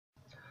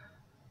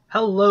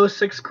Hello,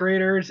 6th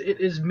graders, it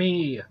is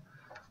me.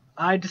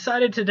 I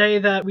decided today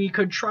that we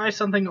could try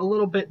something a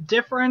little bit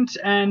different,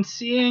 and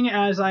seeing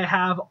as I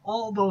have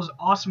all those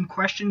awesome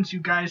questions you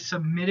guys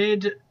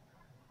submitted,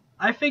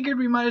 I figured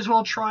we might as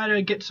well try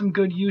to get some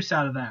good use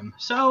out of them.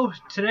 So,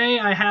 today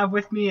I have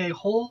with me a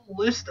whole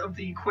list of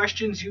the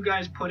questions you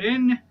guys put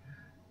in,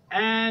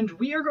 and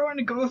we are going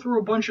to go through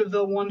a bunch of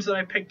the ones that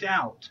I picked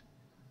out.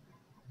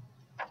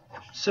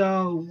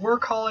 So, we're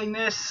calling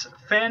this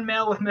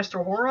Fanmail with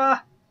Mr.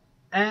 Hora.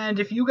 And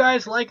if you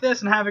guys like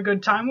this and have a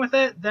good time with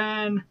it,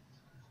 then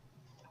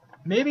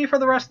maybe for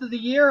the rest of the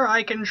year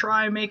I can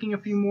try making a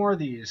few more of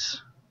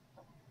these.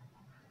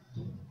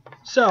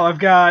 So I've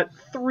got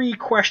 3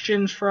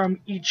 questions from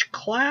each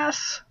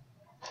class.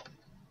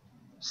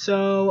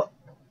 So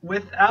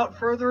without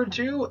further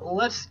ado,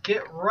 let's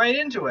get right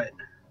into it.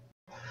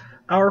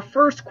 Our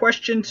first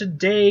question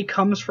today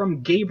comes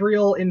from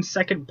Gabriel in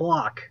 2nd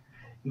block.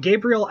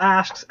 Gabriel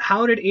asks,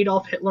 how did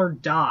Adolf Hitler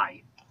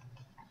die?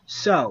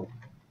 So,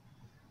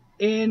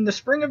 in the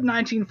spring of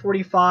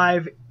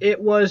 1945, it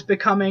was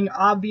becoming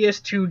obvious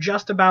to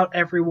just about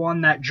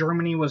everyone that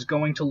Germany was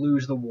going to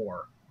lose the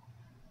war.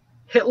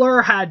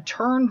 Hitler had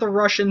turned the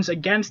Russians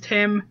against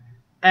him,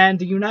 and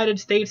the United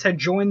States had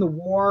joined the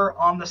war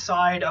on the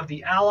side of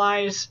the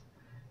Allies,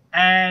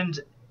 and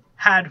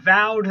had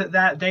vowed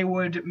that they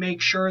would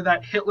make sure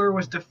that Hitler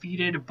was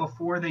defeated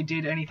before they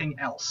did anything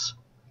else.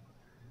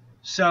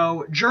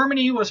 So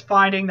Germany was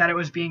finding that it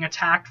was being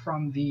attacked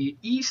from the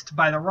east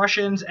by the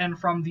Russians and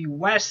from the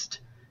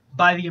west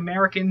by the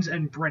Americans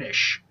and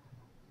British.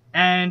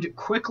 And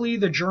quickly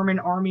the German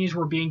armies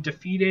were being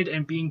defeated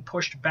and being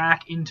pushed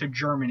back into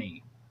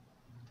Germany.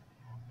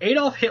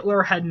 Adolf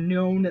Hitler had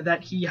known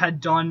that he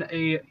had done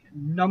a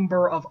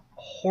number of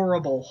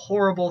horrible,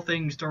 horrible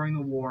things during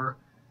the war,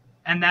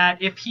 and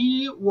that if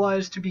he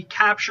was to be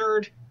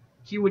captured,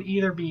 he would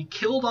either be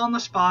killed on the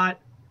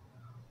spot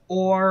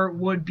or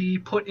would be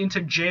put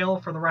into jail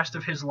for the rest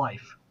of his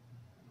life.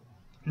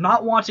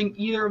 Not wanting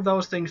either of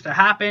those things to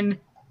happen,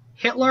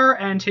 Hitler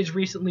and his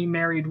recently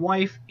married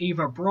wife,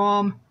 Eva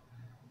Braun,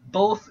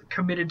 both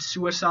committed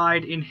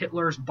suicide in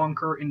Hitler's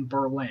bunker in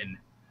Berlin.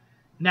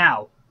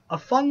 Now, a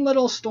fun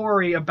little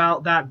story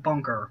about that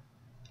bunker.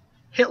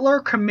 Hitler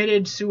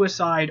committed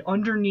suicide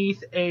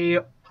underneath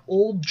an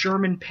old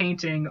German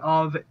painting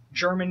of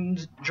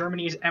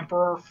Germany's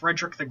Emperor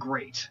Frederick the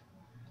Great.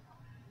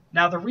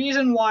 Now, the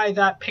reason why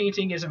that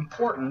painting is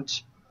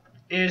important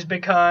is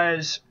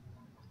because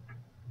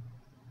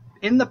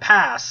in the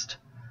past,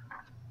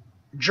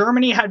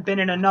 Germany had been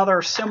in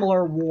another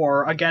similar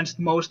war against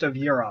most of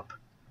Europe.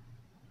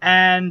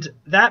 And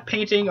that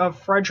painting of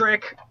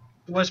Frederick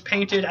was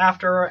painted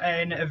after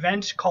an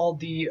event called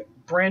the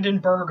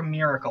Brandenburg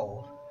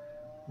Miracle,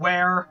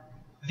 where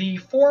the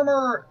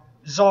former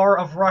Tsar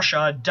of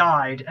Russia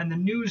died, and the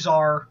new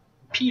Tsar,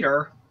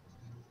 Peter,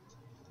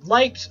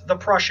 liked the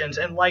Prussians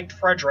and liked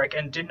Frederick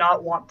and did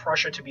not want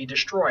Prussia to be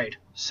destroyed.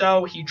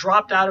 So he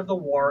dropped out of the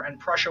war and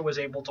Prussia was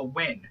able to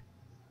win.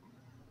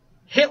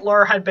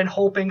 Hitler had been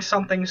hoping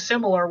something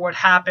similar would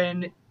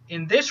happen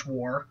in this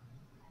war.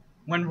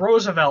 When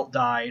Roosevelt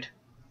died,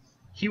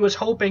 he was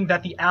hoping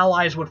that the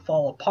Allies would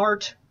fall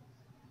apart.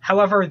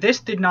 However, this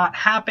did not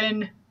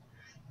happen,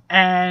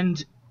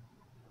 and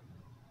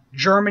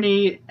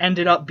Germany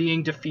ended up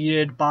being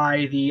defeated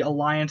by the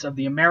alliance of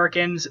the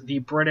Americans, the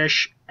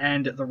British,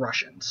 and the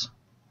Russians.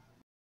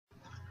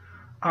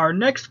 Our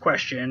next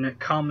question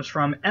comes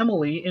from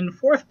Emily in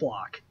 4th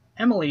block.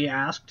 Emily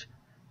asked,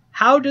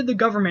 how did the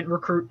government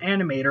recruit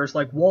animators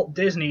like Walt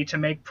Disney to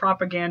make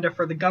propaganda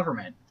for the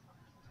government?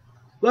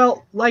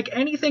 Well, like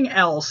anything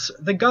else,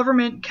 the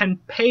government can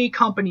pay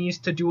companies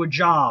to do a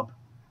job.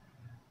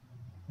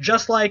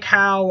 Just like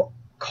how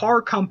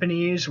car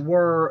companies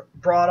were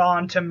brought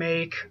on to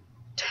make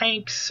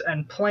tanks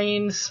and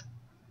planes,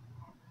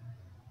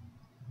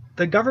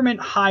 the government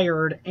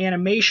hired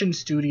animation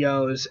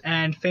studios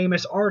and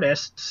famous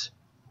artists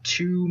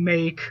to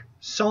make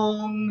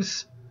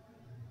songs,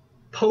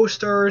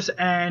 posters,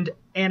 and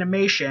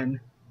animation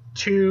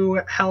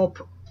to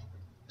help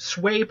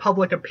sway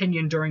public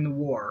opinion during the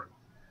war.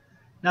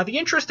 Now, the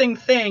interesting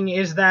thing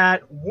is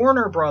that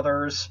Warner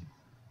Brothers,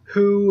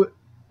 who,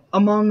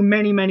 among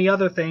many, many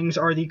other things,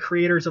 are the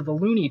creators of the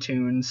Looney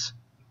Tunes,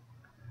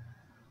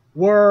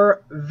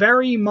 were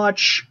very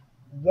much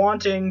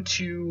wanting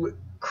to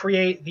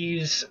create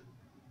these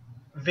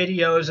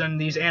videos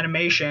and these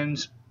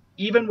animations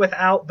even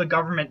without the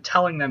government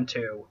telling them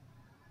to.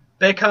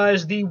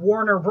 Because the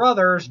Warner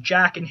Brothers,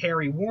 Jack and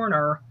Harry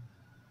Warner,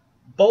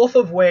 both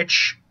of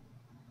which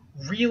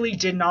really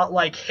did not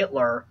like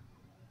Hitler,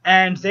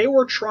 and they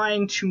were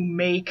trying to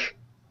make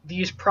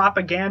these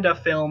propaganda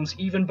films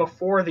even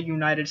before the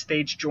United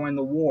States joined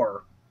the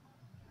war.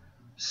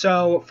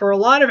 So, for a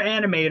lot of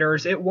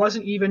animators, it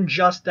wasn't even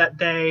just that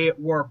they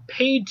were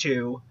paid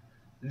to,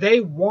 they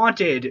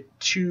wanted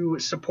to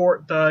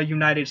support the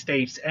United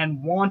States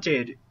and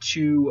wanted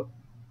to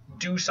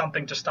do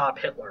something to stop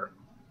Hitler.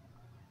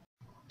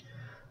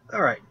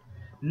 Alright,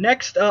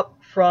 Next up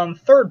from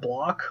third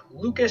block,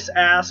 Lucas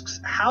asks,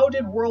 how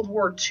did World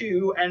War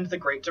II end the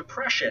Great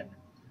Depression?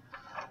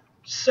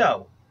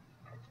 So,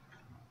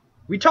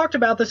 we talked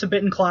about this a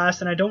bit in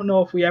class, and I don't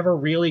know if we ever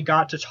really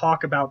got to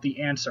talk about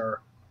the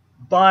answer.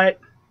 But,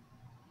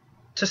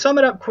 to sum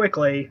it up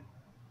quickly,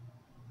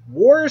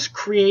 wars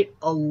create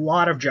a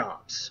lot of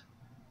jobs.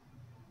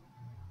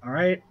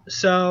 Alright,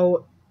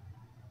 so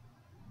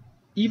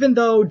even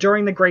though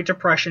during the Great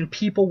Depression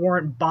people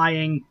weren't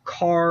buying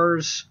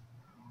cars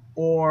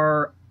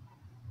or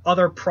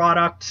other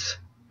products,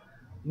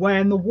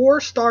 when the war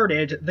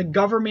started, the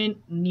government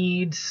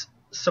needs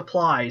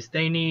supplies.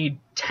 They need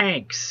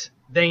tanks,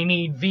 they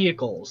need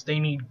vehicles, they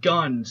need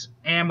guns,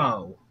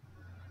 ammo.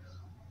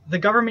 The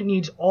government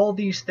needs all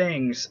these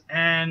things,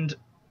 and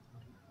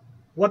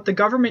what the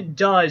government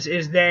does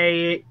is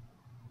they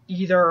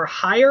either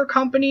hire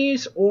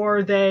companies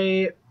or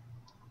they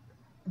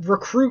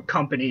recruit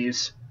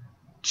companies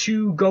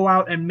to go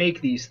out and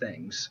make these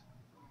things.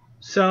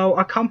 So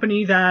a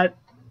company that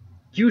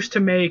used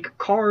to make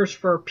cars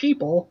for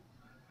people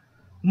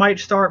might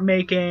start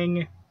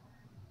making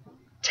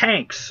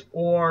tanks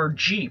or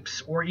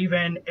jeeps or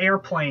even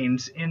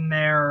airplanes in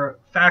their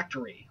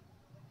factory.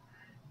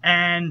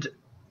 And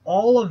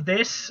all of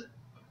this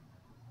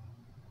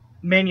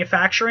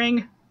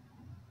manufacturing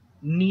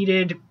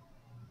needed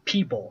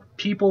people.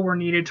 People were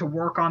needed to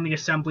work on the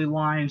assembly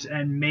lines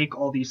and make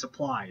all these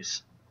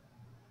supplies.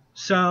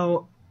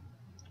 So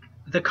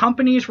the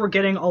companies were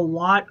getting a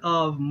lot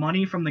of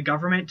money from the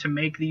government to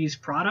make these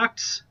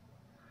products,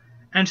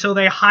 and so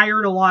they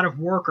hired a lot of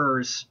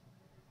workers.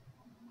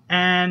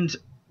 And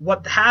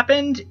what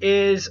happened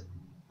is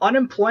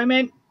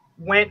unemployment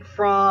went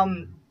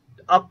from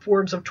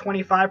upwards of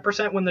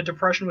 25% when the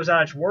Depression was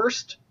at its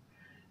worst,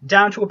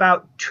 down to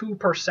about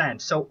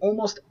 2%. So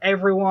almost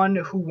everyone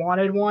who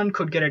wanted one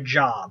could get a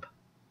job.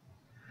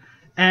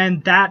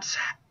 And that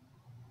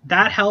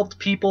helped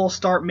people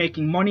start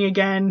making money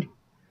again.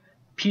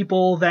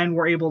 People then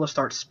were able to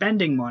start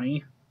spending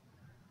money.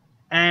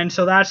 And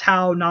so that's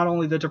how not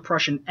only the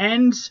Depression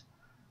ends,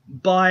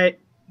 but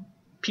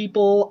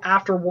people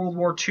after World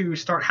War II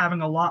start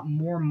having a lot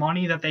more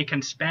money that they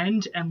can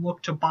spend and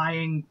look to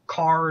buying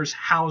cars,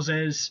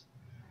 houses,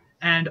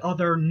 and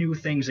other new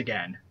things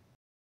again.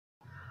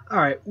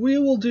 Alright, we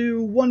will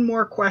do one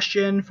more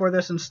question for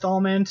this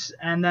installment,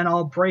 and then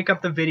I'll break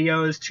up the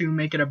videos to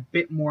make it a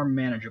bit more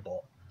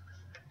manageable.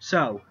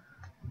 So,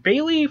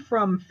 Bailey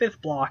from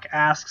 5th block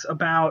asks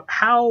about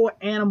how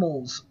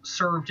animals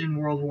served in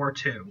World War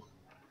II.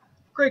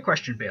 Great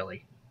question,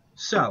 Bailey.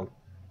 So,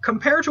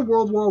 compared to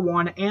World War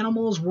I,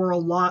 animals were a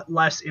lot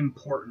less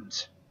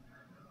important.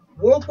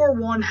 World War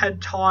I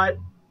had taught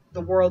the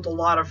world a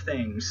lot of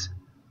things.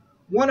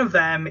 One of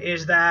them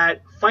is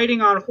that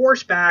fighting on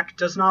horseback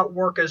does not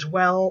work as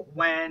well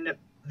when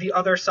the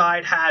other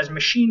side has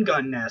machine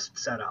gun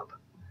nests set up.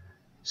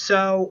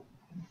 So,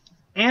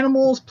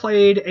 animals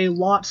played a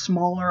lot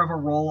smaller of a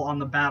role on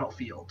the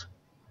battlefield.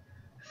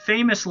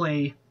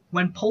 Famously,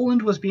 when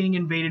Poland was being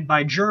invaded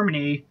by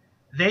Germany,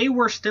 they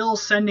were still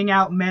sending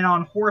out men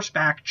on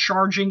horseback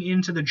charging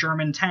into the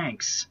German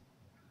tanks.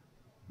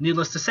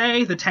 Needless to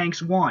say, the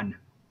tanks won.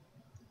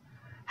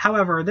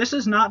 However, this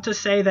is not to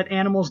say that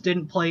animals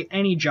didn't play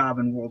any job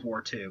in World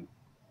War II.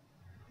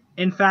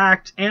 In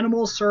fact,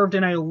 animals served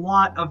in a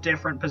lot of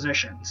different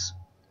positions.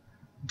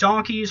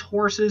 Donkeys,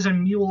 horses,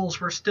 and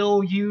mules were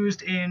still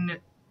used in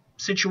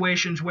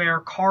situations where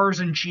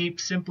cars and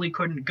jeeps simply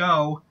couldn't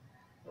go,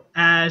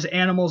 as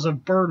animals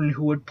of burden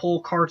who would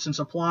pull carts and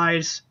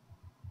supplies.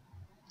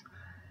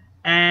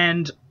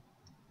 And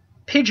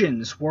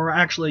pigeons were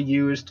actually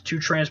used to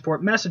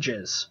transport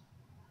messages.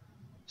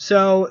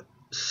 So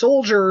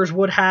soldiers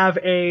would have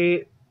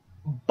a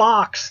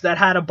box that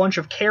had a bunch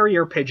of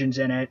carrier pigeons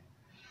in it,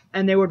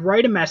 and they would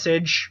write a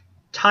message,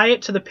 tie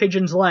it to the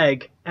pigeon's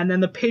leg, and then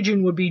the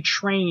pigeon would be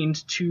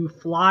trained to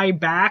fly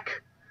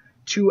back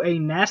to a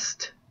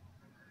nest,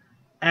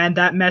 and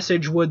that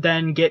message would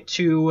then get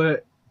to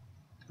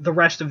the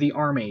rest of the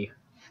army.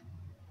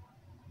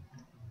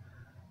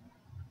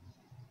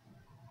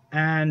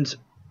 And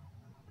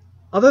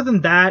other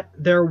than that,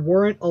 there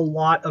weren't a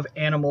lot of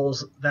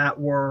animals that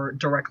were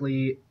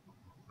directly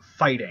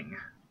fighting.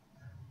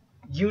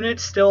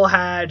 Units still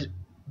had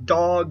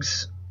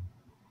dogs,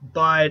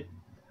 but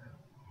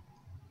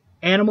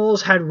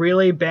animals had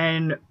really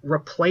been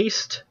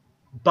replaced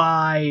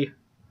by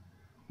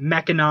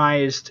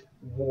mechanized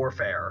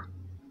warfare.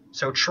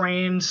 So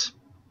trains,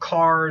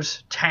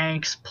 cars,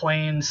 tanks,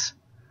 planes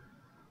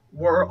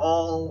were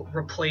all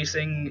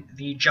replacing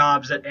the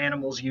jobs that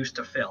animals used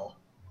to fill.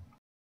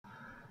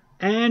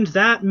 And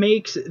that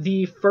makes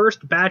the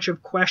first batch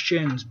of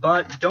questions,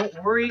 but don't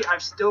worry,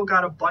 I've still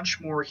got a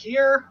bunch more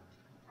here.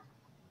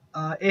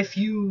 If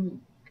you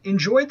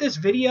enjoyed this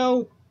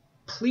video,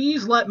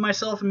 please let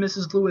myself and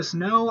Mrs. Lewis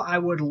know. I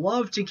would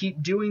love to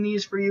keep doing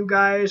these for you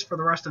guys for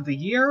the rest of the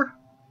year.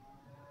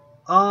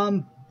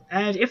 And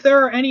if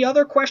there are any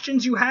other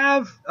questions you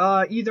have,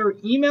 either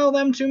email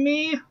them to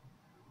me,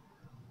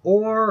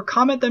 or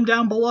comment them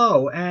down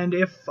below, and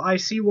if I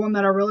see one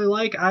that I really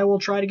like, I will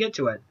try to get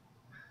to it.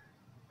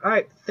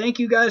 Alright, thank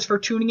you guys for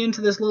tuning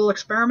into this little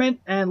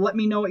experiment, and let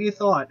me know what you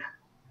thought.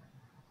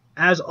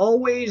 As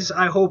always,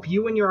 I hope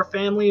you and your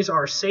families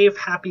are safe,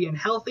 happy, and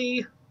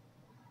healthy,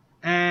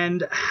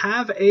 and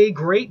have a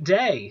great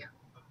day.